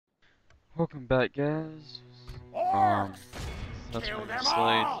Welcome back, guys. Orcs! That's Kill where them we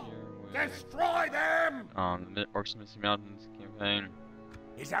slayed all! here with Destroy them! the Orcs and Misty Mountains campaign.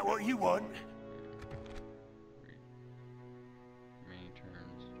 Is that what you want? Remaining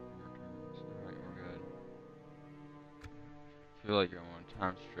turns, more turns. Alright, we're good. Feel like you're on a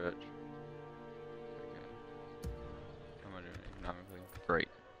time stretch. Okay. How am I doing economically? Great.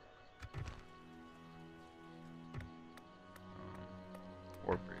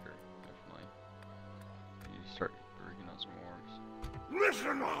 War breeder, definitely. You start breeding out some orcs.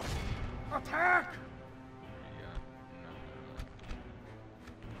 Listen up! Attack! What do you got? Nothing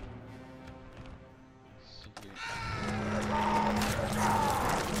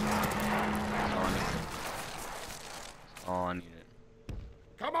really. That's all I needed.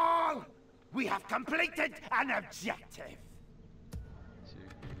 Come on! We have completed an objective! So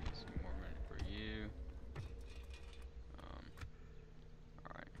give me some more money for you.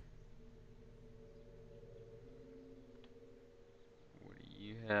 Alright. What do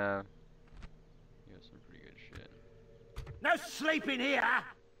you have? You have some pretty good shit. No sleeping here!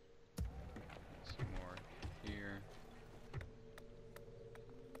 Some more here.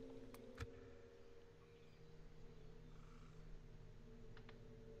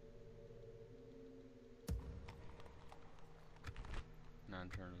 Nine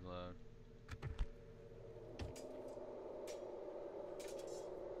turns left.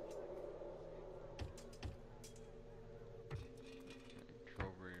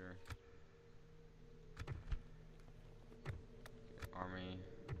 Control breeder. Army.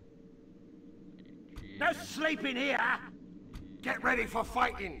 No sleeping here! Get ready for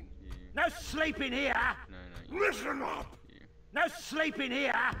fighting! No sleeping here! No, Listen up! you. No sleeping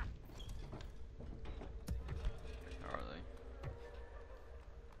here! How are they?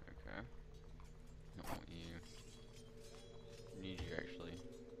 Okay. I want you. Need you actually.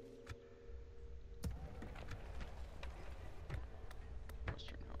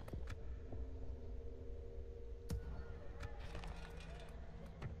 Western Hall.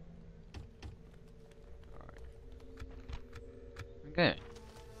 Alright. Okay.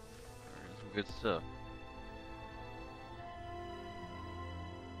 Alright, some good stuff.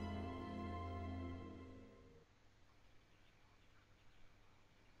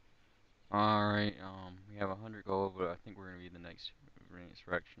 Alright, we have 100 gold, but I think we're gonna be the next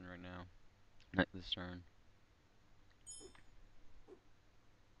insurrection right now. This turn.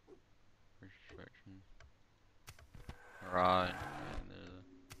 Insurrection. Alright, and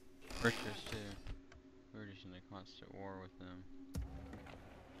the Richards too. We're just in a constant war with them.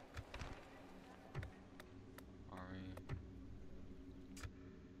 Army.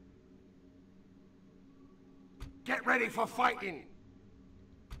 Get ready for fighting!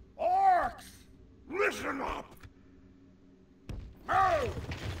 Orcs! Listen up! Move!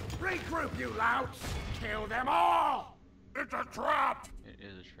 Regroup, you louts! Kill them all! It's a trap! It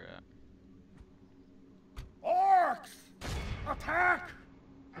is a trap. Orcs! Attack!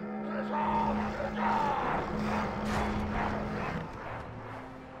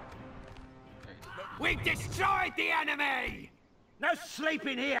 We destroyed the enemy! No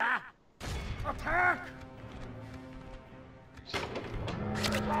sleeping here! Attack!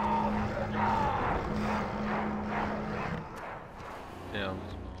 Yeah,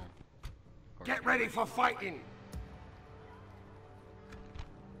 this small. Get ready for fighting!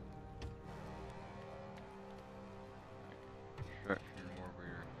 Instruction war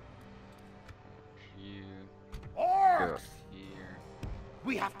breeder. You go Orcs! here.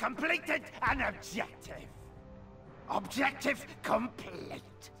 We have completed an objective! Objective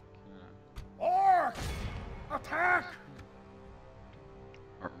complete! Orcs! Attack!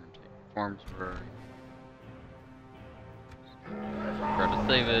 Farmsburg. Try to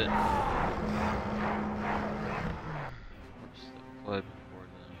save it. Fled before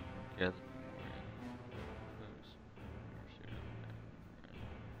them. Gathered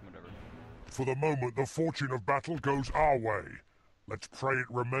whatever. For the moment, the fortune of battle goes our way. Let's pray it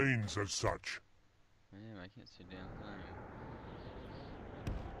remains as such. Man, I can't see a damn thing.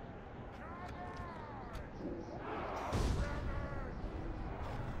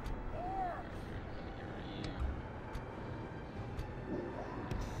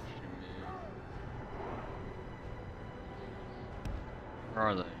 Where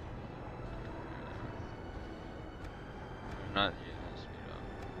are they? Not using this speed up.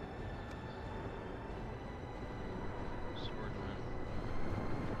 Swordsman.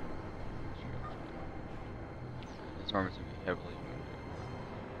 This armor's gonna be heavily wounded.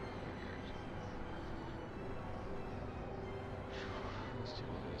 Let's deal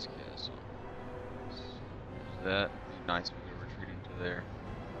with this castle. There's that. It'd be nice if we could retreat into there.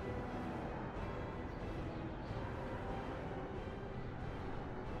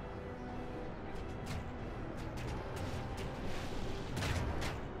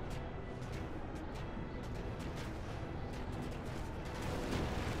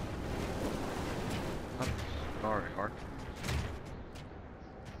 I'm sorry, Archer.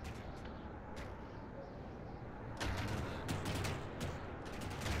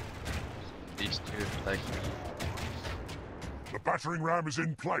 These two attack me. The battering ram is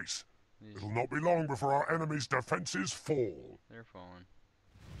in place. It'll not be long before our enemy's defenses fall. They're falling.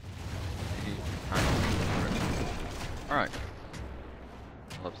 Alright.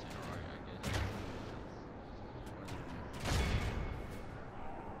 Love saying alright, I guess.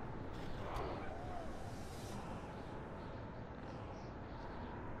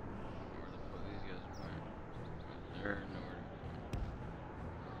 Where the fuck these guys are going? They're nowhere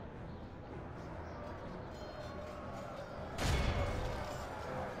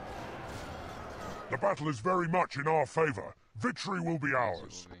to The battle is very much in our favor. Victory will be go.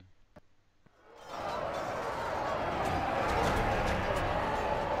 ours.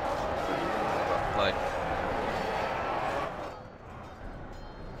 Like,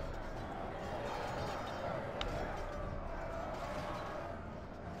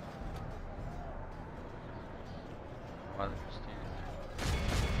 why they're just standing there.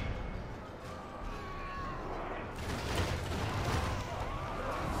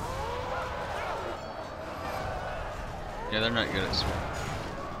 Yeah, they're not good at swimming.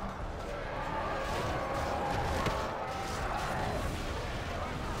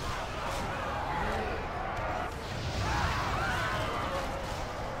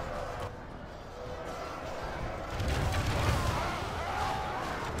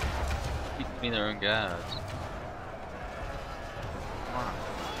 Keep being their own guys. Come on.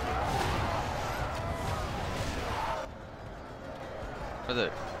 For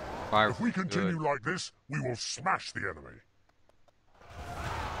the fire. If we continue like this, we will smash the enemy.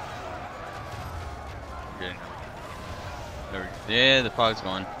 Getting them. There we go. Yeah, the fog's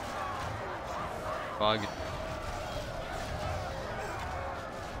gone. Fog. As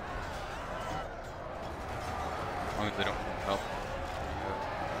long as they don't help.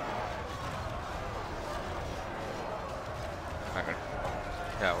 Not gonna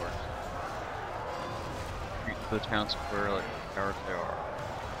cowards. Treat the town square like cowards they are.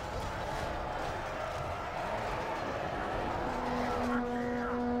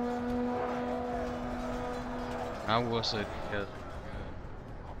 I will say these guys are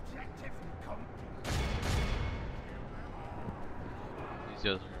Objective complete. good. These guys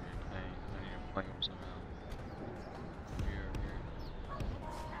are gonna be a pain. I need to play them somehow. Here.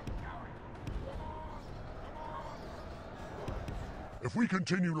 If we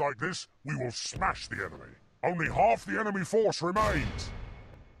continue like this, we will smash the enemy. Only half the enemy force remains.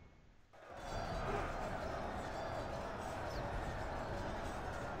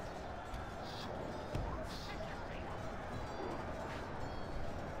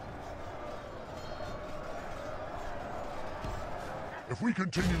 If we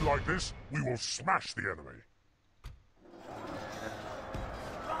continue like this, we will smash the enemy.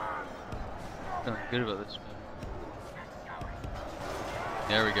 Feeling good about this one.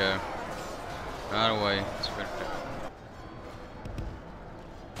 There we go. Right away. It's good.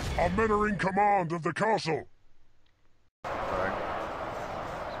 Our men are in command of the castle. Alright.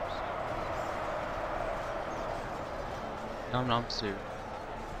 Nom nom soup.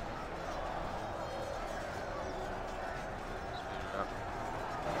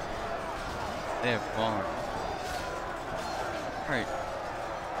 They have fallen. Alright.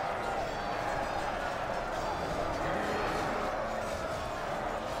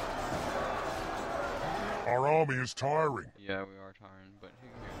 Our army is tiring. Yeah, we are tiring, but who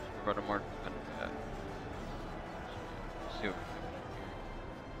cares? We're about to march under that. See what happens here.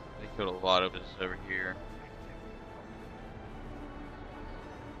 They killed a lot of us over here.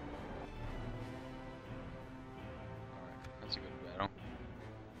 Alright, that's a good battle.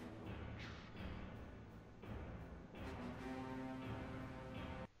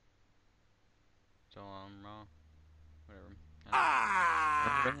 So, whatever.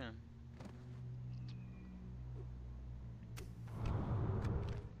 Whatever to him.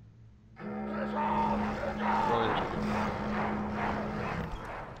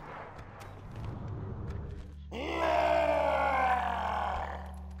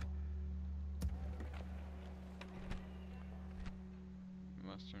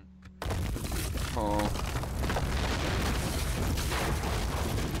 Mustard. Oh.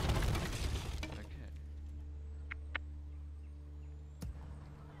 Okay.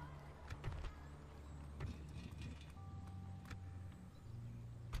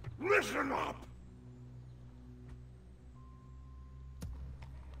 Listen up!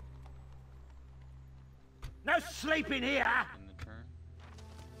 No sleeping here! In the turn.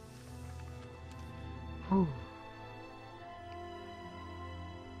 Whew.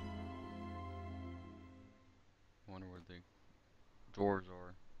 Dwarves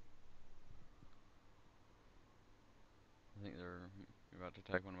are. I think they're about to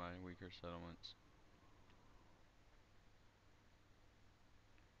attack one of my weaker settlements.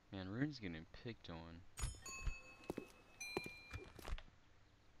 Man, Rune's getting picked on.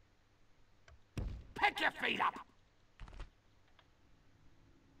 Pick your feet up!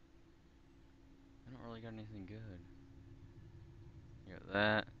 I don't really got anything good. You got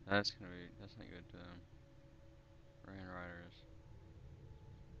that. That's gonna be. That's not good to them. Ran Riders.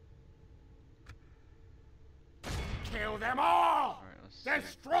 Kill them all! Alright, let's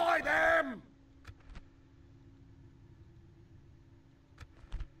Destroy them!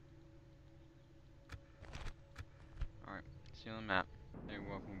 Alright, see you on the map. Hey,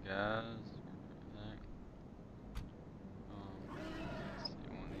 welcome guys. Let's see,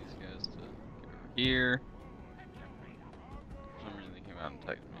 I want these guys to get over here. For some reason they came out and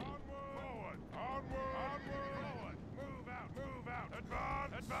attacked me.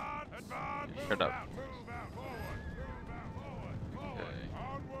 Yeah, shut up. Okay.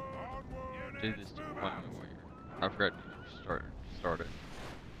 Do this deployment warrior. I forgot to start it.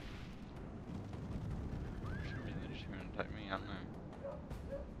 For some reason they just came and attacked me, I don't know.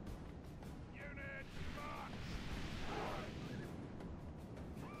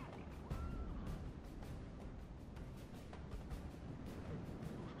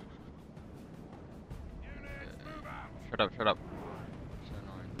 Shut up, shut up. So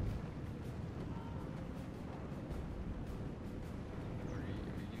annoying. Are you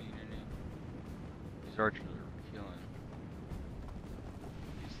getting any? These archers are killing.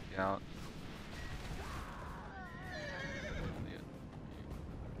 These scouts.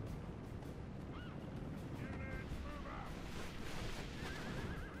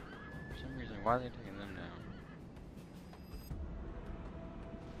 For some reason, why are they taking them down?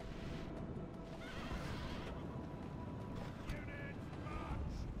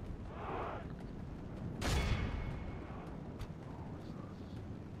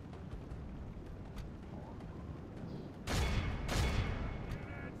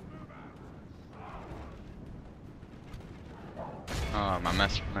 Oh, my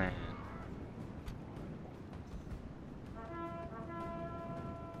master plan.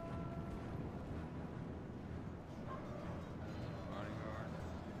 Bodyguard.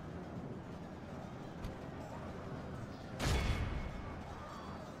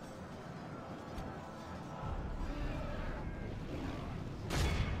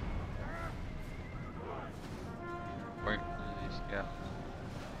 Wait for these scouts.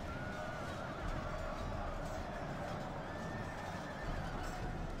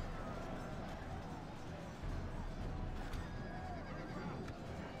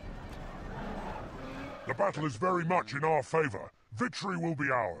 The battle is very much in our favor. Victory will be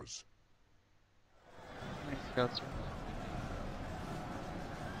ours. How many scouts are left?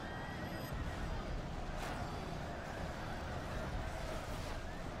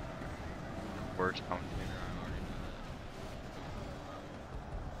 The worst commentator, I already know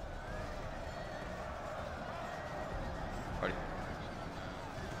that. Buddy.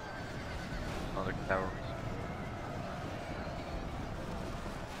 Other cavalry.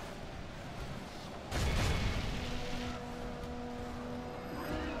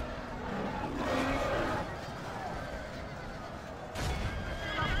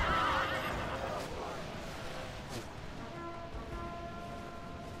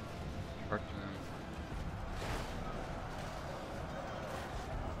 Charge them.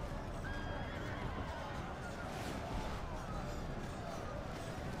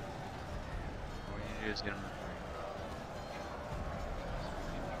 All we need to do is get them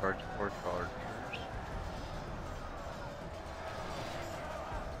to charge 4 chargers.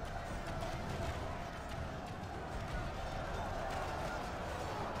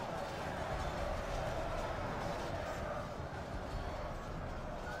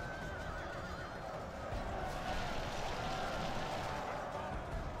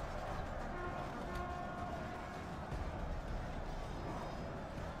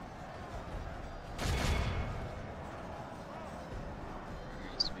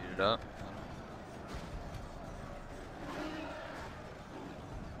 Speed it up.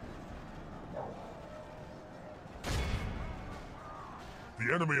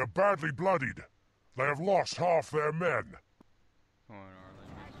 The enemy are badly bloodied. They have lost half their men. Come on, Arlen.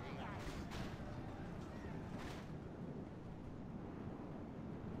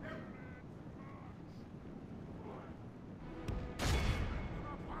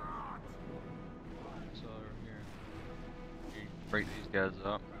 So over here. You break these guys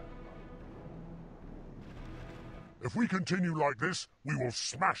up. If we continue like this, we will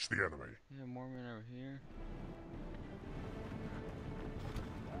smash the enemy. Yeah, more men over here.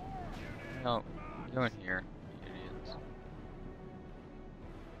 hell? Go in here, you idiots.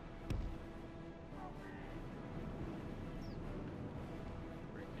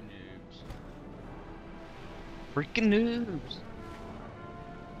 Freaking noobs. Freaking noobs.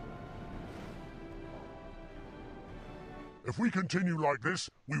 If we continue like this,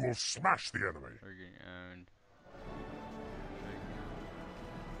 we will smash the enemy. We're getting owned.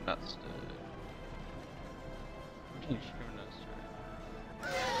 Nuts, dude.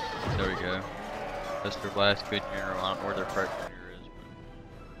 There we go. Mr. Blast, good general. I don't know where their fracture is,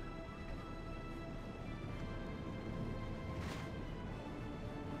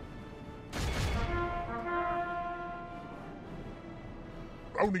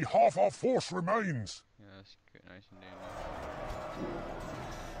 but... Only half our force remains. Yeah, that's good. Nice and dandy.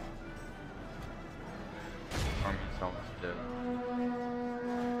 Army's almost dead.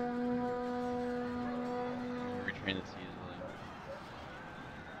 Retrain this easily.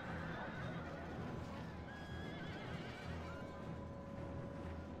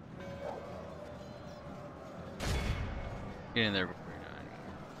 Get in there before you die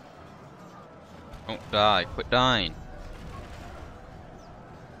anymore. Don't die. Quit dying.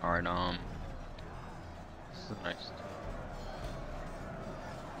 Alright, this is nice.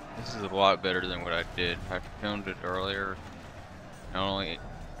 This is a lot better than what I did. I filmed it earlier. Not only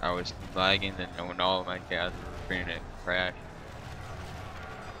I was lagging, then when all of my guys were training it crashed.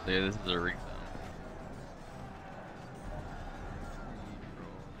 So yeah, this is a rezone.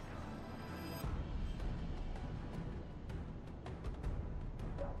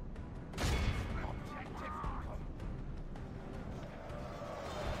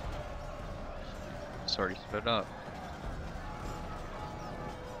 It's already sped up.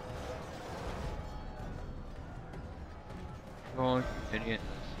 Oh, you idiot,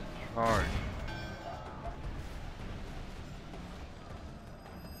 this is hard.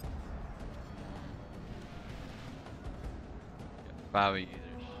 Five of you,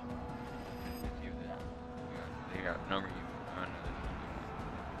 there's 50 of them. They got a number of you. I know this.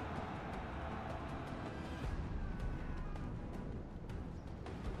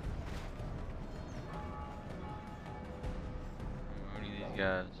 How many of these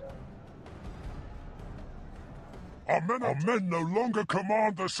guys? Our men no longer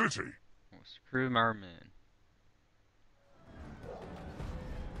command the city. Well, screw our men.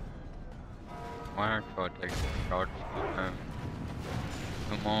 Why aren't you taking the charge to go home?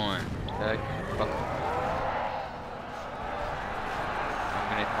 Come on, attack the fuck. I'm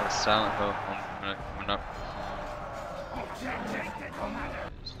gonna have a silent hope coming up. Alright,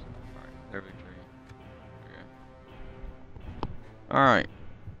 their victory. Alright.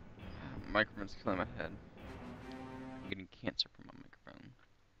 Microphone's killing my head. I'm getting cancer from my microphone.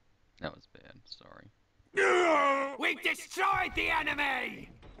 That was bad, sorry. We destroyed the enemy!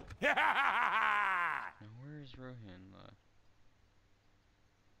 Now where is Rohan?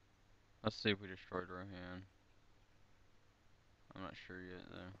 Let's see if we destroyed Rohan. I'm not sure yet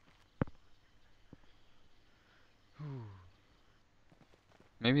though. Whew.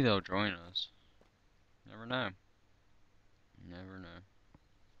 Maybe they'll join us. Never know. Never know.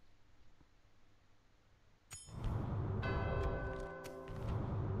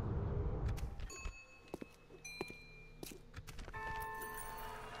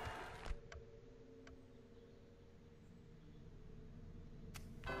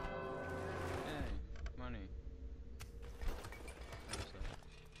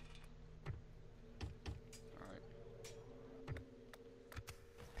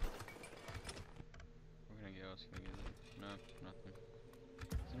 No, nothing.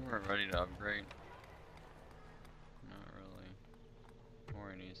 So we're ready to upgrade. Not really.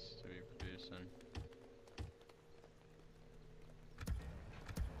 More needs to be producing.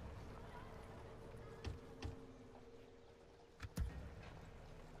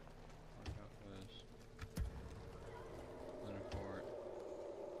 Work out this. Linen fort.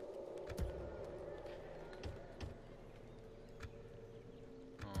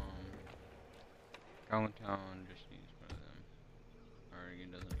 Town just needs one of them. Oregon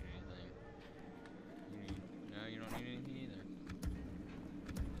doesn't need anything. No, you don't need anything either.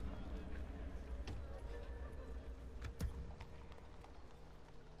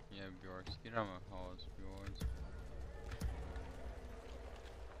 Yeah, Bjorks, get on my halls, Bjorks.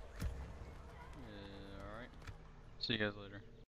 Yeah, alright. See you guys later.